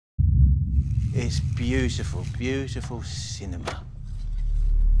It's beautiful, beautiful cinema.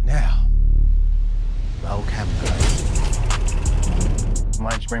 Now, roll camera.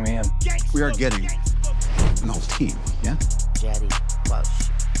 Why did you bring me in? We are getting an whole team, yeah? Jetty, whoa,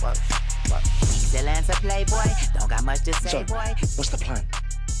 whoa, whoa. Still a playboy, don't got much to say, So, boy. what's the plan?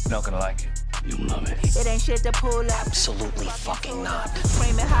 Not gonna like it. You'll love it. It ain't shit to pull up. Absolutely fucking not.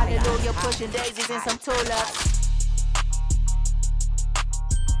 Screaming hallelujah, pushing daisies and some tulips.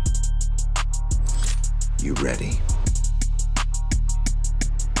 You ready?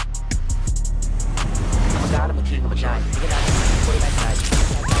 I'm a king of a giant. Put it back side.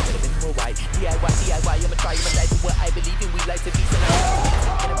 More white. DIY, I'ma try my life with what I believe in. We like to be so I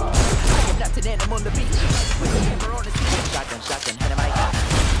am not an animal on the beach. We're on the street. Shotgun, head of my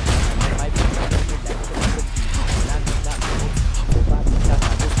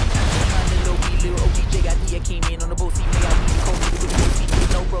came in on the boat, see me out,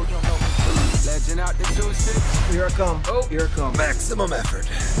 no bro, you don't know me. Legend out the 2-6. Here I come. Oh, here I come. Maximum effort.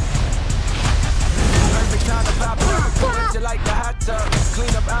 Perfect time to pop up. You like the hot tub.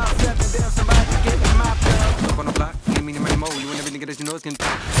 Clean up aisle 7, damn somebody get in my tub. Up on the block, give me my mo. You want every nigga that you know is can.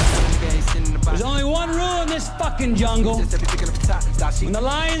 There's only one rule in this fucking jungle. When the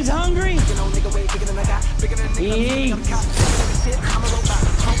lion's hungry, he eats. I'm a robot,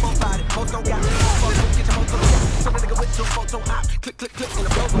 homo body, moto got get your moto some nigga with your photo op, click, in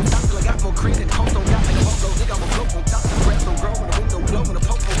the flow, stop till I got more cream than homo got like a moto, nigga, I'm a float on top, the grass don't grow, when the window blow, when the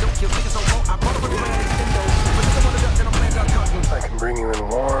popo don't kill niggas on roll, I bought a running around extendo, but you don't wanna duck, then I'm playing duck. I can bring you in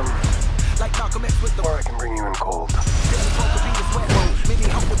warm, Like Malcolm X with the or I can bring you in cold. How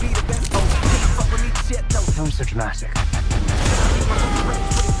is so dramatic?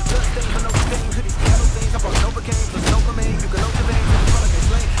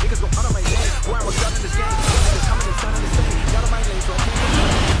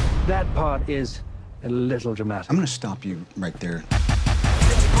 That part is a little dramatic. I'm gonna stop you right there.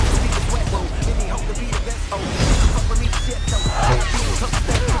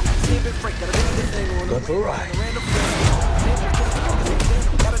 Go for a ride.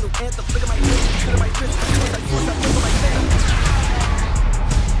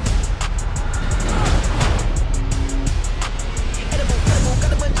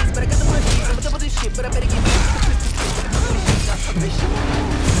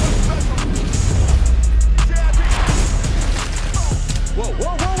 Whoa,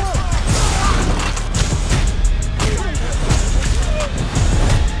 whoa, whoa, whoa!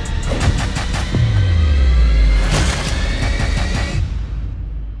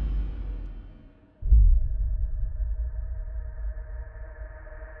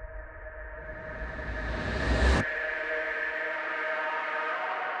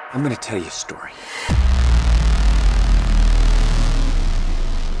 I'm gonna tell you a story.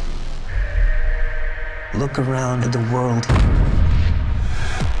 Look around at the world.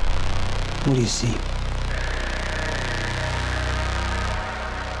 What do you see?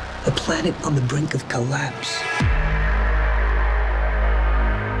 A planet on the brink of collapse.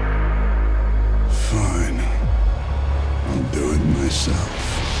 Fine. I'll do it myself.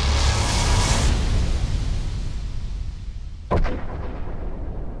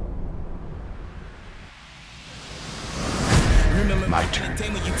 My turn.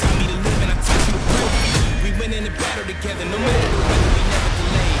 We went in the battle together, no matter the weather, we never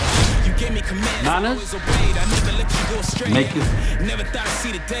delayed. You gave me commands, I always obeyed. I never let you go astray. Make it. Never thought I'd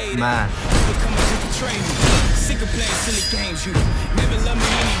see the day. Man. You would come and just betray me. Sick of playing silly games. You never loved me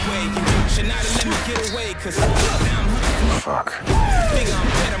anyway. You should not have let me get away. Cause now I'm hungry. Fuck. Nigga, I'm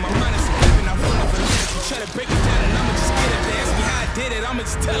better. My mind is a weapon. I run over the You try to break me down and I'ma just get it. They ask me how I did it. I'ma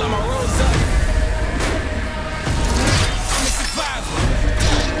just tell them I rose up. I'm a survivor.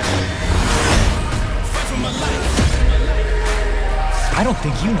 Fight for my life. I don't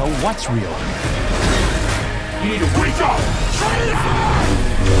think you know what's real. You need to wake up!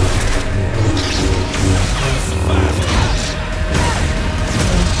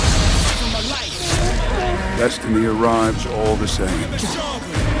 Destiny arrives all the same.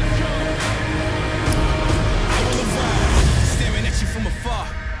 Staring at you from afar,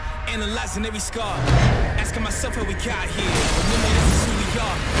 analyzing every scar, asking myself how we got here. Remember, this is who we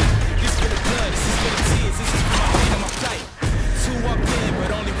are. This is for the blood, this is for the tears, this is for my pain and my plight. Two walked in,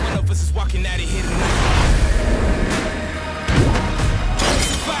 but only one of us is walking out of here tonight.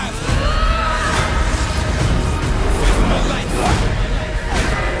 Survive. Fight for my life.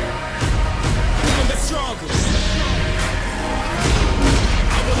 Even best stronger.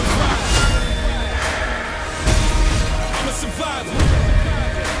 I will rise. I'm a survivor.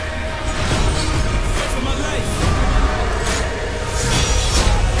 Fight for my life.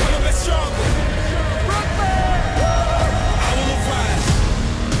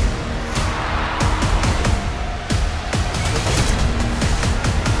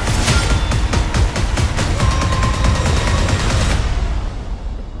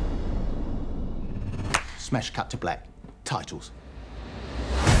 Smash cut to black. Titles.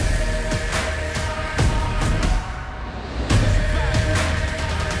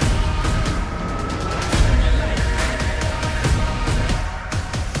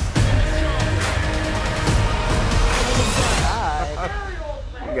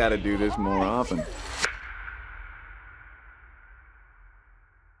 I gotta do this more often.